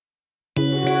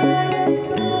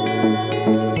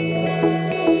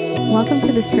welcome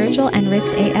to the Spiritual and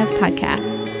Rich AF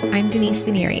podcast. I'm Denise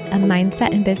Vinieri, a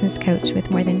mindset and business coach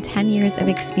with more than 10 years of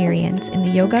experience in the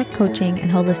yoga, coaching, and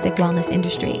holistic wellness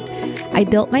industry. I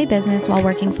built my business while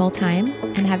working full-time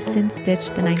and have since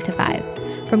ditched the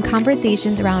 9-to-5. From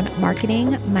conversations around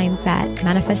marketing, mindset,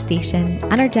 manifestation,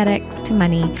 energetics to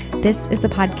money, this is the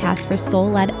podcast for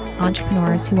soul-led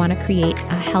entrepreneurs who want to create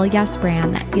a hell yes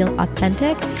brand that feels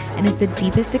authentic and is the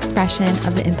deepest expression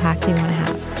of the impact they want to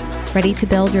have. Ready to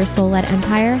build your soul-led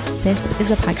empire? This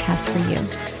is a podcast for you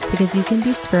because you can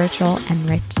be spiritual and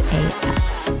rich AF.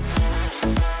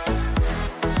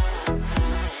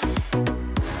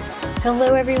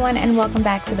 Hello, everyone, and welcome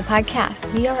back to the podcast.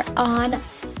 We are on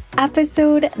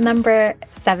episode number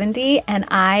 70, and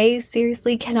I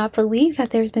seriously cannot believe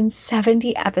that there's been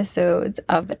 70 episodes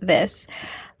of this.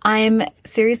 I'm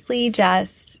seriously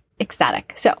just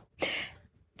ecstatic. So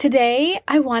today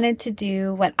I wanted to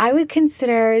do what I would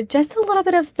consider just a little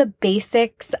bit of the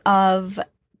basics of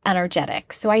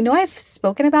energetics. So I know I've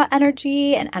spoken about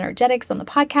energy and energetics on the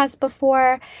podcast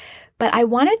before, but I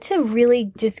wanted to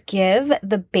really just give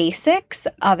the basics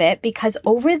of it because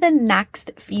over the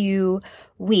next few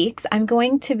weeks, I'm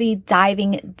going to be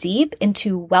diving deep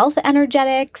into wealth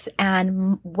energetics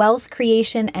and wealth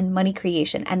creation and money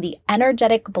creation and the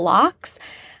energetic blocks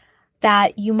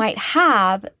that you might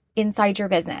have inside your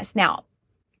business. Now,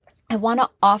 I want to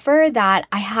offer that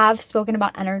I have spoken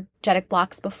about energetic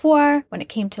blocks before when it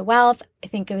came to wealth. I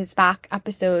think it was back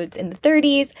episodes in the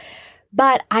 30s.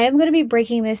 But I am going to be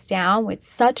breaking this down with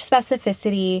such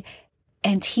specificity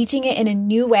and teaching it in a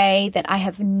new way that I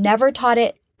have never taught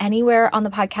it anywhere on the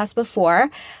podcast before.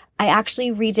 I actually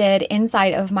redid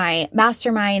inside of my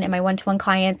mastermind and my one-to-one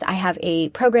clients. I have a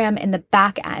program in the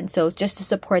back end. So just to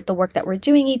support the work that we're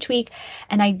doing each week.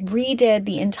 And I redid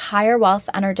the entire wealth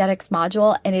energetics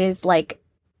module, and it is like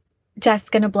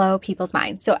just going to blow people's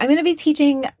minds. So I'm going to be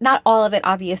teaching not all of it,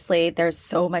 obviously. There's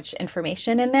so much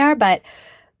information in there, but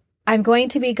I'm going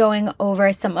to be going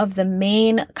over some of the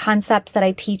main concepts that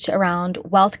I teach around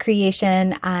wealth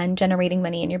creation and generating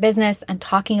money in your business and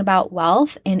talking about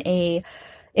wealth in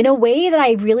a way that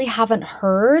I really haven't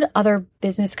heard other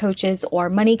business coaches or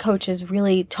money coaches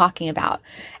really talking about.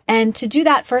 And to do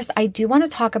that, first, I do want to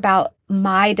talk about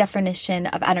my definition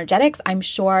of energetics. I'm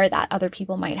sure that other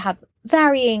people might have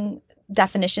varying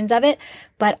definitions of it,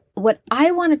 but what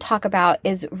I want to talk about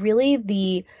is really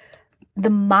the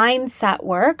mindset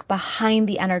work behind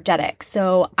the energetics.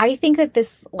 So I think that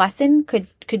this lesson could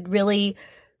really,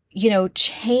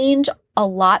 change a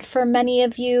lot for many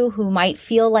of you who might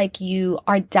feel like you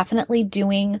are definitely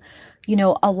doing,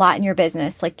 a lot in your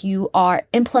business. Like you are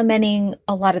implementing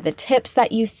a lot of the tips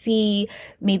that you see.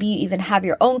 Maybe you even have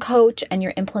your own coach and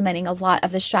you're implementing a lot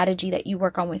of the strategy that you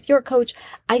work on with your coach.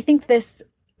 I think this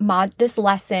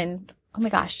lesson, oh my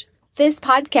gosh, this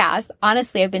podcast,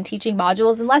 honestly, I've been teaching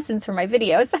modules and lessons for my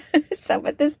videos.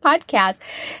 But this podcast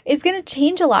is going to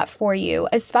change a lot for you,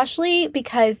 especially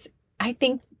because I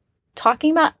think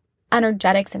talking about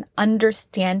energetics and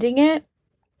understanding it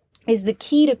is the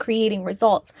key to creating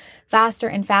results faster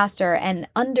and faster and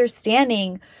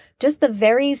understanding just the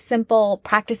very simple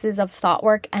practices of thought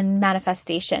work and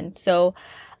manifestation. So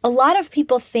a lot of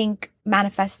people think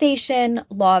manifestation,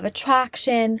 law of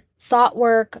attraction, thought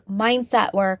work,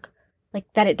 mindset work, like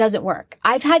that it doesn't work.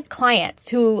 I've had clients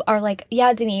who are like,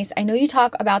 yeah, Denise, I know you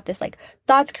talk about this, like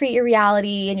thoughts create your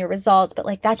reality and your results, but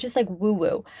like, that's just like woo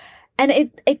woo. And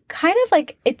it kind of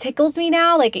like, it tickles me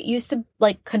now. Like it used to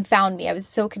like confound me. I was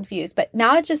so confused, but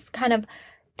now it just kind of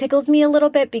tickles me a little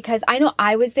bit because I know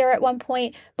I was there at one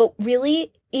point, but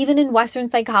really even in Western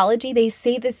psychology, they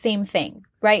say the same thing,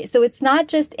 right? So it's not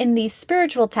just in these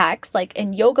spiritual texts, like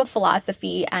in yoga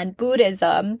philosophy and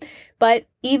Buddhism, but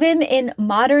even in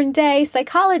modern day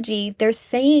psychology, they're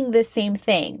saying the same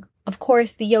thing. Of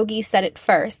course, the yogis said it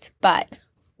first, but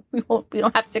we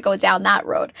don't have to go down that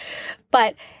road.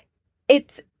 But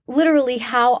it's literally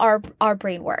how our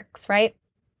brain works, right?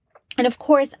 And of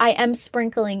course, I am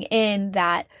sprinkling in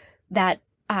that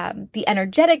the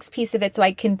energetics piece of it, so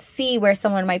I can see where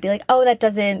someone might be like, oh, that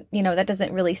doesn't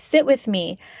really sit with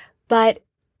me. But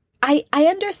I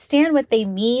understand what they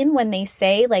mean when they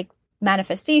say like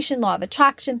manifestation, law of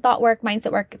attraction, thought work,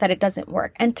 mindset work, that it doesn't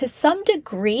work. And to some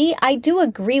degree, I do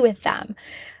agree with them,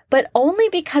 but only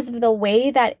because of the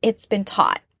way that it's been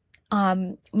taught.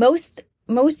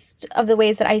 Most of the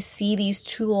ways that I see these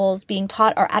tools being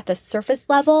taught are at the surface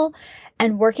level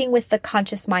and working with the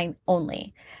conscious mind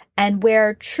only. And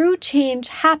where true change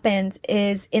happens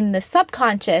is in the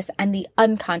subconscious and the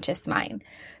unconscious mind.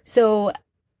 So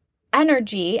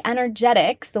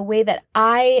energetics, the way that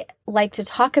I like to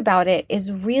talk about it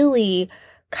is really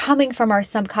coming from our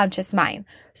subconscious mind.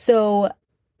 So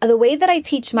the way that I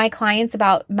teach my clients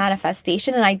about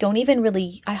manifestation, and I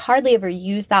hardly ever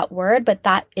use that word, but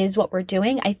that is what we're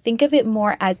doing. I think of it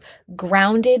more as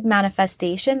grounded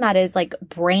manifestation. That is like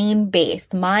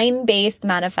brain-based, mind-based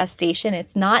manifestation.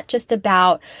 It's not just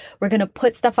about, we're going to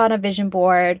put stuff on a vision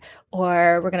board,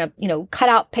 or we're going to, cut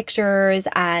out pictures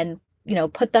and,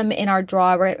 put them in our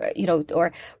drawer,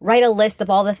 or write a list of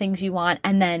all the things you want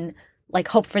and then like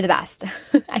hope for the best.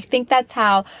 I think that's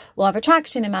how law of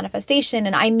attraction and manifestation.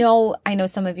 And I know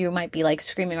some of you might be like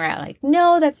screaming around like,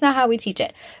 no, that's not how we teach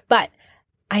it. But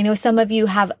I know some of you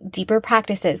have deeper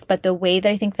practices, but the way that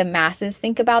I think the masses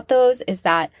think about those is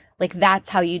that like, that's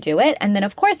how you do it. And then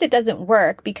of course it doesn't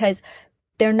work because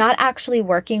they're not actually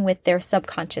working with their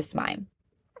subconscious mind.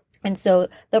 And so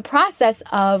the process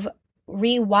of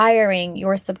rewiring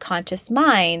your subconscious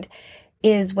mind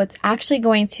is what's actually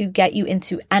going to get you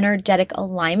into energetic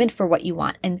alignment for what you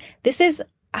want. And this is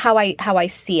how I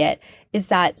see it, is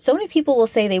that so many people will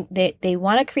say they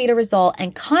want to create a result,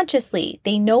 and consciously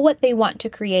they know what they want to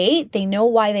create, they know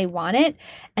why they want it,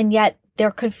 and yet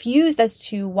they're confused as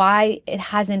to why it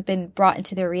hasn't been brought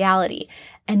into their reality.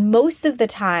 And most of the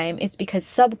time it's because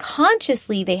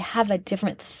subconsciously they have a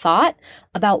different thought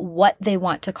about what they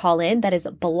want to call in that is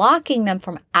blocking them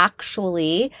from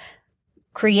actually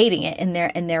creating it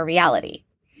in their reality.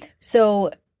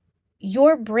 So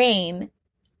your brain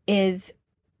is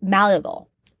malleable,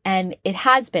 and it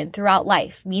has been throughout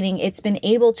life, meaning it's been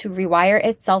able to rewire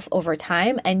itself over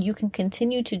time, and you can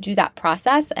continue to do that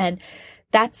process. And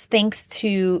that's thanks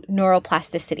to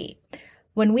neuroplasticity.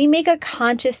 When we make a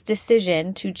conscious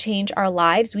decision to change our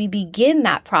lives, we begin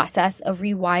that process of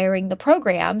rewiring the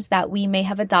programs that we may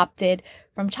have adopted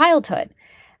from childhood.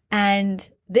 And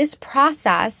this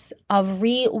process of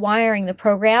rewiring the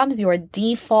programs, your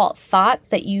default thoughts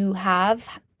that you have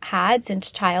had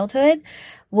since childhood,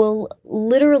 will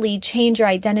literally change your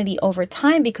identity over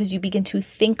time because you begin to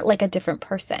think like a different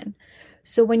person.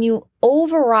 So when you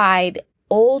override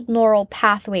old neural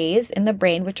pathways in the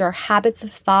brain, which are habits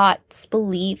of thoughts,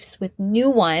 beliefs, with new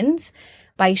ones,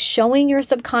 by showing your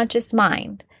subconscious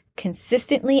mind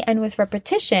consistently and with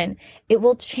repetition, it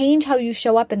will change how you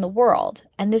show up in the world.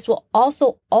 And this will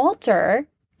also alter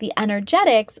the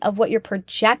energetics of what you're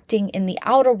projecting in the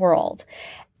outer world.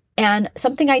 And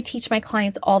something I teach my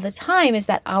clients all the time is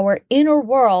that our inner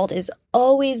world is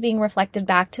always being reflected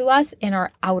back to us in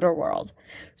our outer world.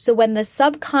 So when the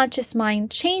subconscious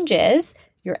mind changes,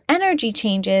 your energy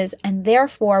changes, and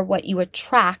therefore what you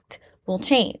attract will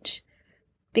change.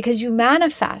 Because you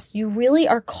manifest, you really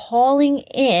are calling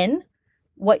in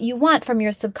what you want from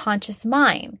your subconscious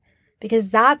mind, because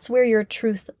that's where your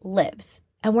truth lives.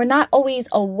 And we're not always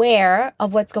aware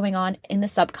of what's going on in the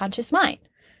subconscious mind,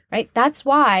 right? That's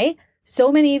why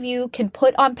so many of you can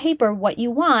put on paper what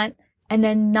you want and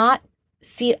then not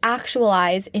see it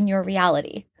actualize in your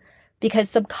reality, because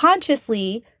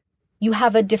subconsciously you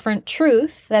have a different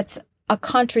truth that's a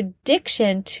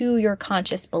contradiction to your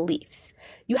conscious beliefs.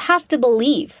 You have to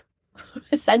believe,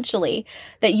 essentially,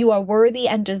 that you are worthy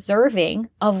and deserving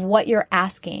of what you're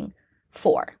asking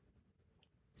for.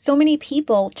 So many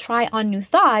people try on new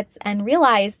thoughts and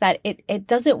realize that it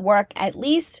doesn't work, at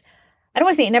least, I don't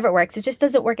want to say it never works, it just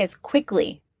doesn't work as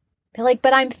quickly. They're like,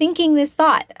 but I'm thinking this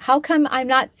thought. How come I'm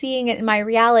not seeing it in my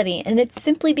reality? And it's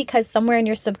simply because somewhere in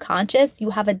your subconscious, you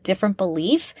have a different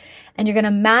belief, and you're going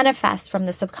to manifest from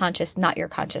the subconscious, not your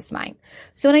conscious mind.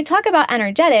 So when I talk about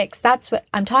energetics, that's what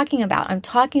I'm talking about. I'm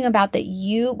talking about that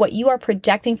what you are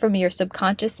projecting from your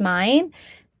subconscious mind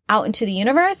out into the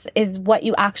universe is what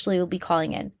you actually will be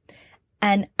calling in.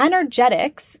 And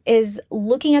energetics is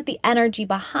looking at the energy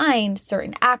behind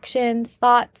certain actions,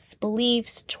 thoughts,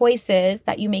 beliefs, choices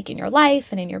that you make in your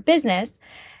life and in your business,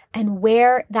 and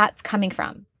where that's coming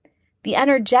from. The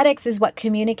energetics is what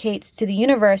communicates to the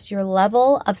universe your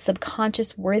level of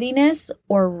subconscious worthiness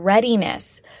or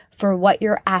readiness for what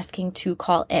you're asking to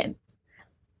call in.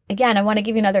 Again, I want to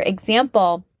give you another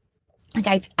example.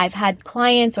 Like I've had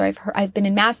clients, or I've been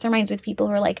in masterminds with people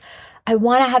who are like, I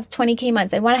want to have 20K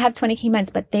months. I want to have 20K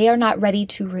months, but they are not ready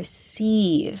to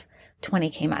receive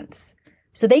 20K months.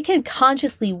 So they can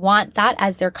consciously want that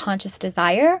as their conscious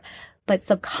desire, but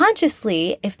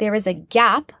subconsciously, if there is a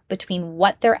gap between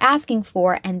what they're asking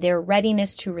for and their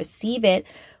readiness to receive it,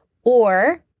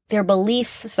 or their belief,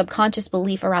 subconscious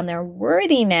belief around their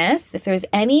worthiness, if there's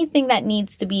anything that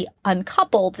needs to be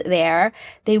uncoupled there,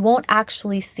 they won't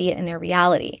actually see it in their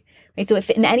reality. Right? So if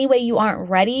in any way you aren't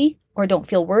ready or don't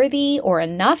feel worthy or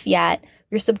enough yet,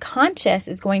 your subconscious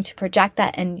is going to project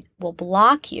that and will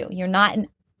block you. You're not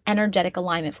energetic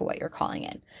alignment for what you're calling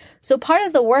in. So part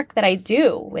of the work that I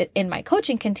do in my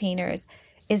coaching containers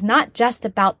is not just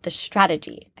about the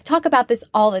strategy. I talk about this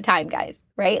all the time, guys,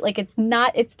 right? Like it's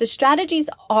the strategies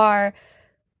are,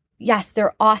 yes,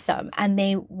 they're awesome and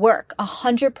they work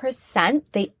 100%.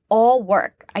 They all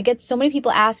work. I get so many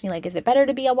people ask me like, is it better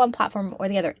to be on one platform or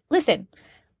the other? Listen,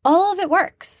 all of it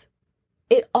works.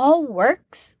 It all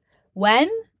works when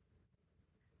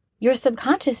your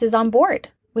subconscious is on board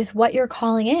with what you're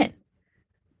calling in.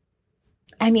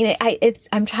 I mean,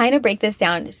 I'm trying to break this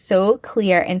down so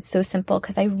clear and so simple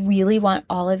because I really want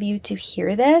all of you to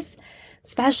hear this,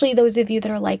 especially those of you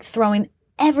that are like throwing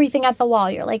everything at the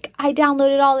wall. You're like, I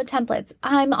downloaded all the templates.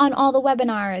 I'm on all the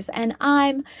webinars and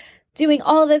I'm doing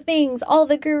all the things all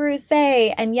the gurus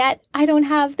say, and yet I don't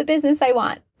have the business I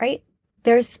want, right?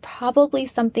 There's probably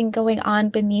something going on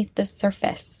beneath the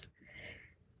surface.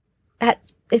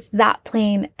 It's that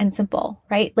plain and simple,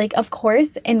 right? Like, of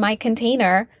course, in my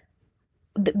container,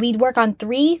 we'd work on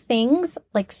 3 things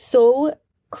like so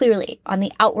clearly on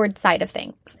the outward side of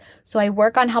things. So I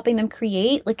work on helping them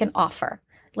create like an offer,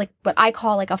 like what I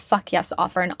call like a fuck yes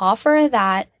offer, an offer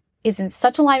that is in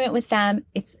such alignment with them.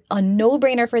 It's a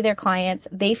no-brainer for their clients.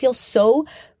 They feel so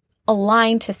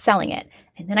aligned to selling it.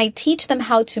 And then I teach them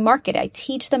how to market it. I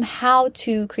teach them how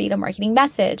to create a marketing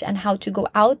message and how to go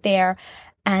out there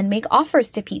and make offers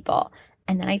to people.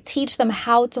 And then I teach them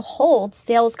how to hold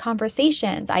sales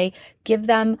conversations. I give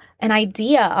them an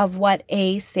idea of what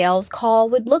a sales call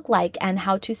would look like and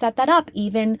how to set that up,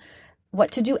 even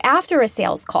what to do after a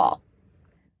sales call.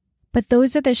 But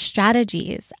those are the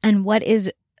strategies. And what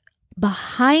is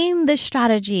behind the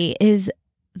strategy is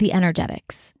the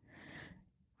energetics,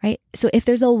 right? So if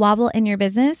there's a wobble in your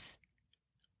business,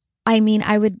 I mean,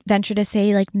 I would venture to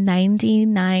say like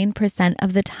 99%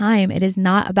 of the time, it is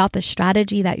not about the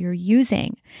strategy that you're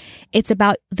using. It's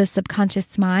about the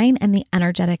subconscious mind and the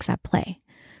energetics at play.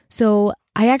 So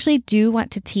I actually do want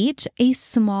to teach a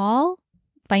small,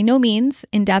 by no means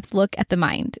in-depth look at the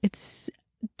mind. It's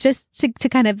just to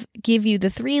kind of give you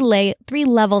the three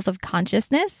levels of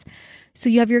consciousness. So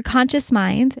you have your conscious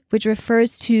mind, which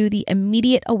refers to the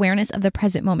immediate awareness of the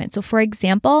present moment. So for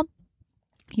example,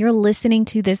 you're listening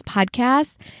to this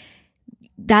podcast,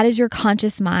 that is your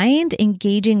conscious mind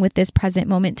engaging with this present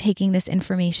moment, taking this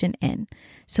information in.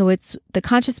 So it's the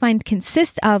conscious mind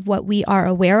consists of what we are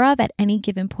aware of at any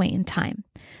given point in time.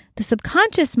 The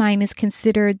subconscious mind is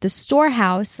considered the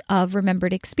storehouse of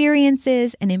remembered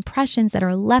experiences and impressions that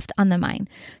are left on the mind.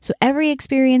 So every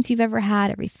experience you've ever had,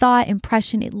 every thought,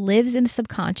 impression, it lives in the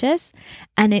subconscious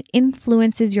and it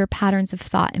influences your patterns of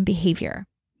thought and behavior.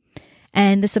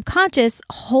 And the subconscious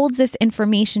holds this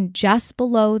information just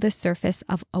below the surface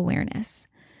of awareness.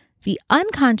 The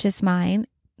unconscious mind,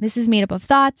 this is made up of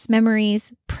thoughts,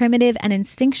 memories, primitive and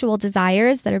instinctual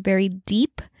desires that are buried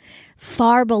deep,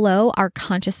 far below our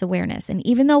conscious awareness. And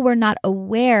even though we're not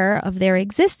aware of their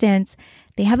existence,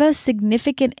 they have a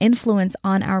significant influence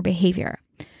on our behavior.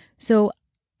 So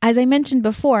as I mentioned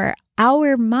before,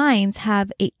 our minds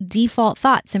have default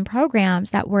thoughts and programs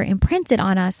that were imprinted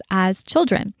on us as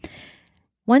children.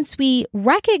 Once we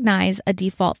recognize a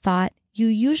default thought, you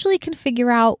usually can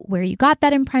figure out where you got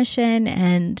that impression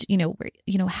and,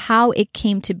 how it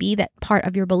came to be that part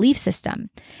of your belief system.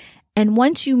 And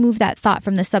once you move that thought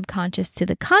from the subconscious to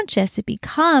the conscious, it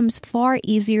becomes far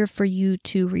easier for you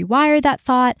to rewire that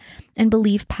thought and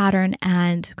belief pattern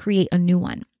and create a new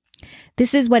one.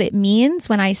 This is what it means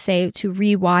when I say to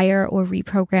rewire or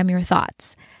reprogram your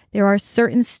thoughts. There are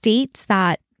certain states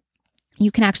that you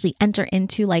can actually enter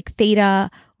into, like theta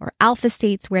or alpha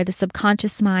states, where the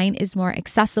subconscious mind is more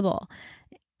accessible.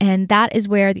 And that is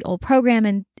where the old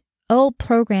programming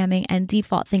and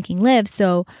default thinking live.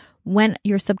 So when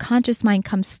your subconscious mind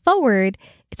comes forward,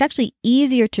 it's actually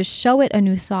easier to show it a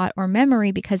new thought or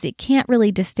memory because it can't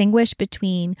really distinguish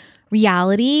between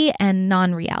reality and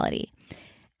non-reality.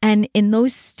 And in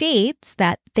those states,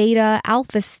 that theta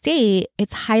alpha state,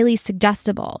 it's highly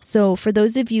suggestible. So for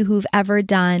those of you who've ever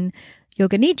done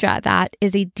Yoga Nidra, that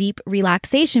is a deep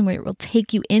relaxation where it will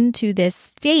take you into this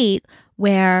state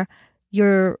where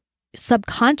your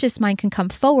subconscious mind can come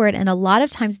forward. And a lot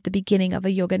of times at the beginning of a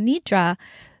Yoga Nidra,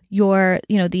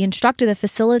 the instructor, the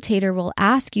facilitator will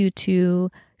ask you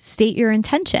to state your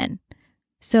intention.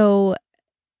 So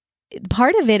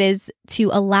part of it is to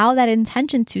allow that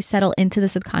intention to settle into the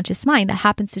subconscious mind. That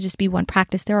happens to just be one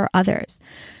practice. There are others.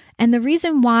 And the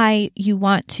reason why you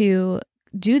want to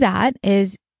do that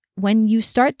is when you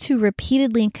start to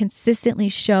repeatedly and consistently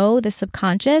show the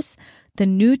subconscious the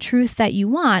new truth that you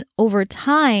want, over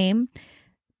time,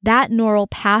 that neural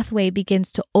pathway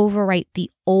begins to overwrite the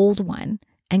old one.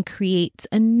 and creates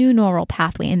a new neural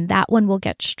pathway. And that one will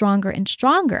get stronger and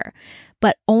stronger,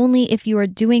 but only if you are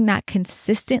doing that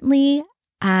consistently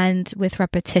and with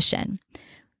repetition.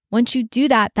 Once you do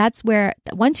that, that's where,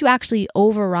 once you actually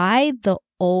override the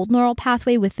old neural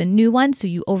pathway with the new one, so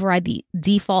you override the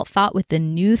default thought with the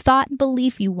new thought and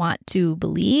belief you want to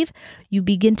believe, you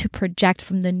begin to project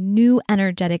from the new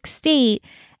energetic state,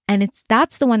 and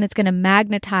that's the one that's going to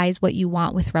magnetize what you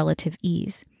want with relative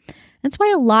ease. That's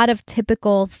why a lot of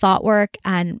typical thought work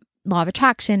and law of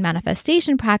attraction,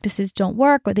 manifestation practices don't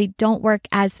work, or they don't work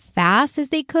as fast as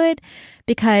they could,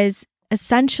 because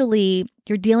essentially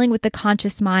you're dealing with the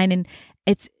conscious mind and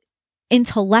it's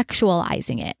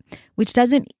intellectualizing it, which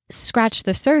doesn't scratch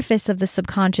the surface of the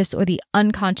subconscious or the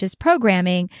unconscious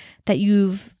programming that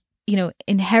you've,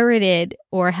 inherited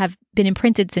or have been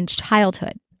imprinted since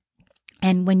childhood.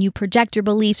 And when you project your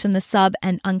beliefs from the sub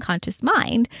and unconscious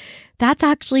mind, that's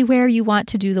actually where you want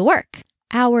to do the work.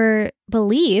 Our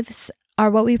beliefs are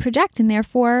what we project and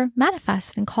therefore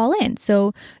manifest and call in.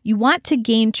 So you want to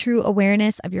gain true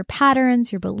awareness of your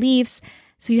patterns, your beliefs.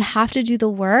 So you have to do the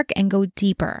work and go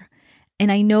deeper.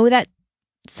 And I know that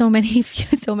so many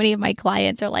of my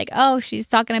clients are like, oh, she's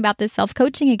talking about this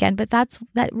self-coaching again. But that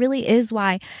really is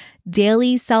why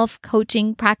daily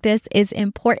self-coaching practice is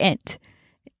important.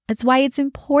 That's why it's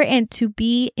important to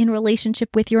be in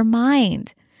relationship with your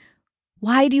mind.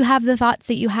 Why do you have the thoughts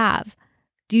that you have?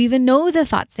 Do you even know the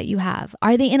thoughts that you have?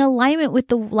 Are they in alignment with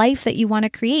the life that you want to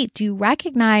create? Do you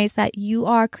recognize that you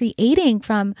are creating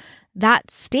from that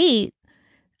state?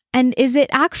 And is it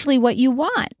actually what you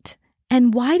want?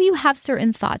 And why do you have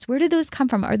certain thoughts? Where do those come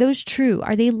from? Are those true?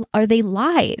 Are they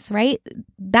lies, right?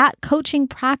 That coaching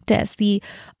practice, the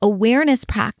awareness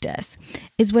practice,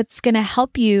 is what's going to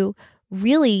help you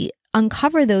really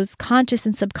uncover those conscious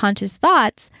and subconscious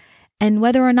thoughts and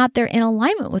whether or not they're in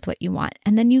alignment with what you want.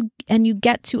 And then you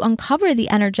get to uncover the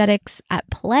energetics at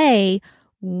play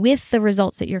with the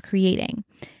results that you're creating.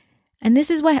 And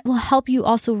this is what will help you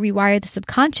also rewire the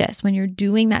subconscious when you're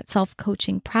doing that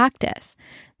self-coaching practice.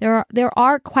 There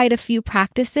are quite a few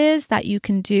practices that you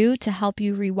can do to help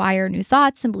you rewire new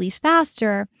thoughts and beliefs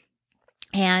faster.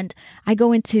 And I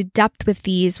go into depth with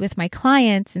these with my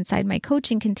clients inside my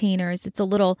coaching containers. It's a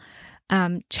little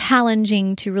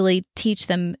challenging to really teach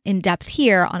them in depth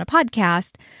here on a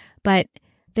podcast, but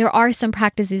there are some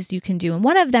practices you can do. And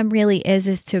one of them really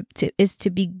is to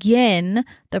begin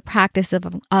the practice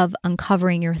of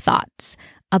uncovering your thoughts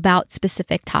about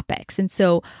specific topics. And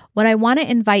so what I want to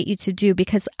invite you to do,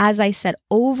 because as I said,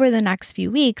 over the next few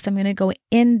weeks, I'm going to go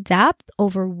in depth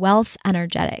over wealth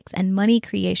energetics and money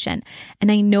creation.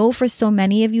 And I know for so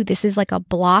many of you, this is like a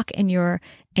block in your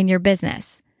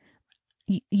business.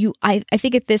 I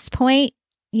think at this point,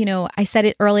 I said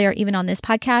it earlier, even on this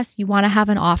podcast, you want to have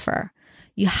an offer.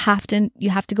 You have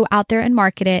to go out there and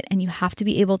market it, and you have to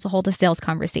be able to hold a sales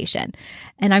conversation.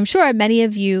 And I'm sure many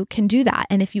of you can do that.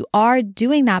 And if you are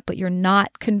doing that, but you're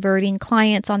not converting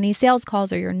clients on these sales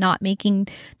calls, or you're not making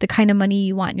the kind of money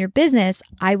you want in your business,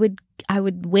 I would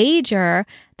wager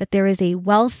that there is a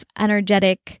wealth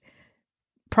energetic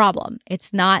problem.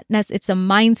 It's a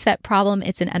mindset problem.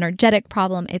 It's an energetic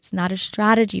problem. It's not a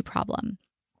strategy problem.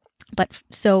 But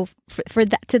so for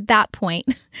that, to that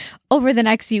point, over the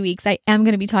next few weeks, I am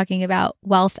going to be talking about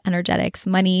wealth energetics,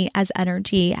 money as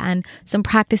energy, and some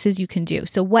practices you can do.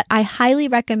 So what I highly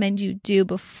recommend you do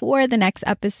before the next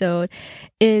episode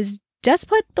is just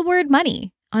put the word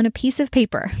money on a piece of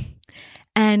paper.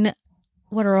 And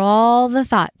what are all the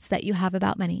thoughts that you have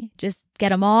about money? Just get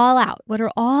them all out. What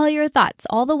are all your thoughts?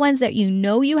 All the ones that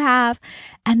you have,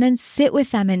 and then sit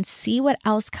with them and see what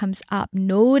else comes up.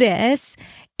 Notice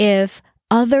if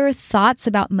other thoughts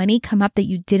about money come up that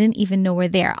you didn't even know were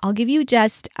there. I'll give you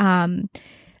just a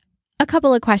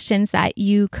couple of questions that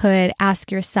you could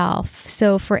ask yourself.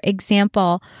 So for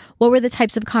example, what were the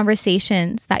types of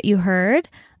conversations that you heard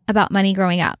about money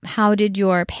growing up? How did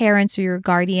your parents or your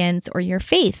guardians or your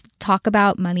faith talk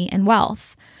about money and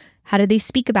wealth? How did they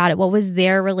speak about it? What was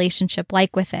their relationship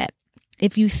like with it?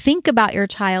 If you think about your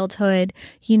childhood,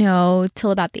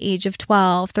 till about the age of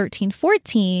 12, 13,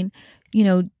 14,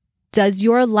 does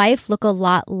your life look a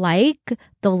lot like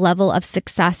the level of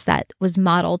success that was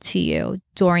modeled to you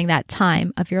during that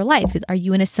time of your life? Are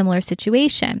you in a similar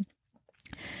situation?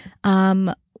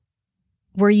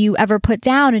 Were you ever put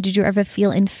down, or did you ever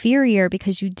feel inferior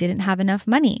because you didn't have enough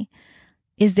money?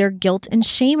 Is there guilt and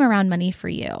shame around money for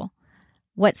you?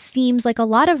 What seems like a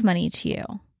lot of money to you?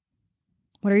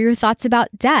 What are your thoughts about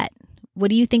debt? What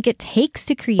do you think it takes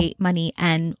to create money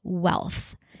and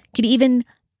wealth? You could even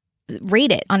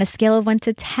rate it on a scale of 1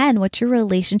 to 10. What's your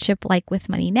relationship like with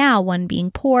money now? 1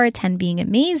 being poor, 10 being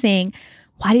amazing.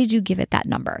 why did you give it that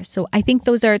number? So I think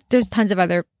there's tons of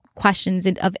other questions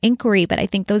of inquiry, but I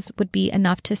think those would be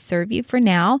enough to serve you for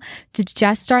now to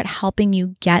just start helping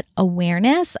you get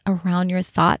awareness around your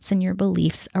thoughts and your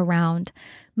beliefs around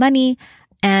money.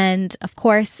 And of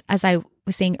course, as I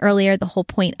was saying earlier, the whole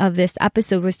point of this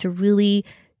episode was to really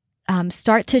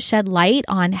start to shed light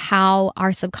on how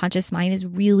our subconscious mind is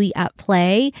really at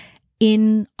play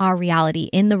in our reality,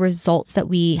 in the results that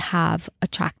we have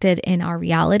attracted in our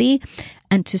reality,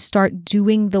 and to start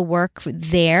doing the work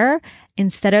there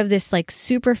instead of this like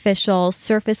superficial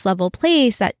surface level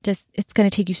place that just, it's going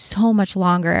to take you so much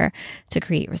longer to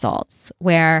create results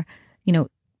where,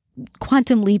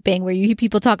 quantum leaping, where you hear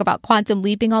people talk about quantum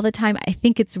leaping all the time. I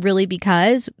think it's really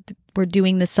because we're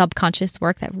doing the subconscious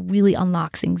work that really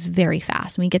unlocks things very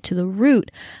fast. We get to the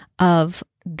root of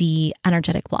the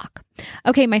energetic block.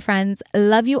 Okay, my friends,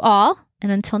 love you all.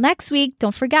 And until next week,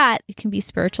 don't forget, you can be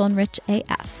spiritual and rich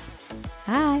AF.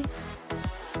 Bye.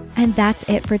 And that's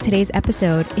it for today's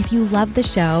episode. If you love the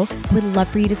show, I would love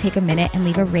for you to take a minute and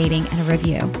leave a rating and a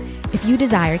review. If you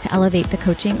desire to elevate the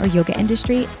coaching or yoga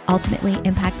industry, ultimately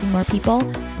impacting more people,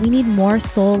 we need more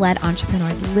soul-led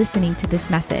entrepreneurs listening to this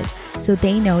message so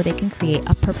they know they can create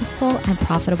a purposeful and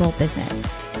profitable business.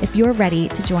 If you're ready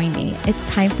to join me, it's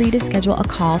time for you to schedule a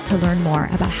call to learn more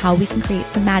about how we can create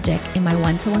some magic in my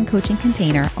one-to-one coaching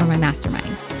container or my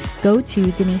mastermind. Go to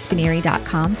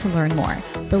DeniseSpineri.com to learn more.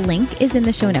 The link is in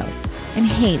the show notes. And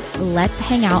hey, let's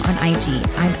hang out on IG.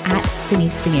 I'm at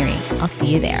Denise Spineri. I'll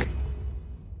see you there.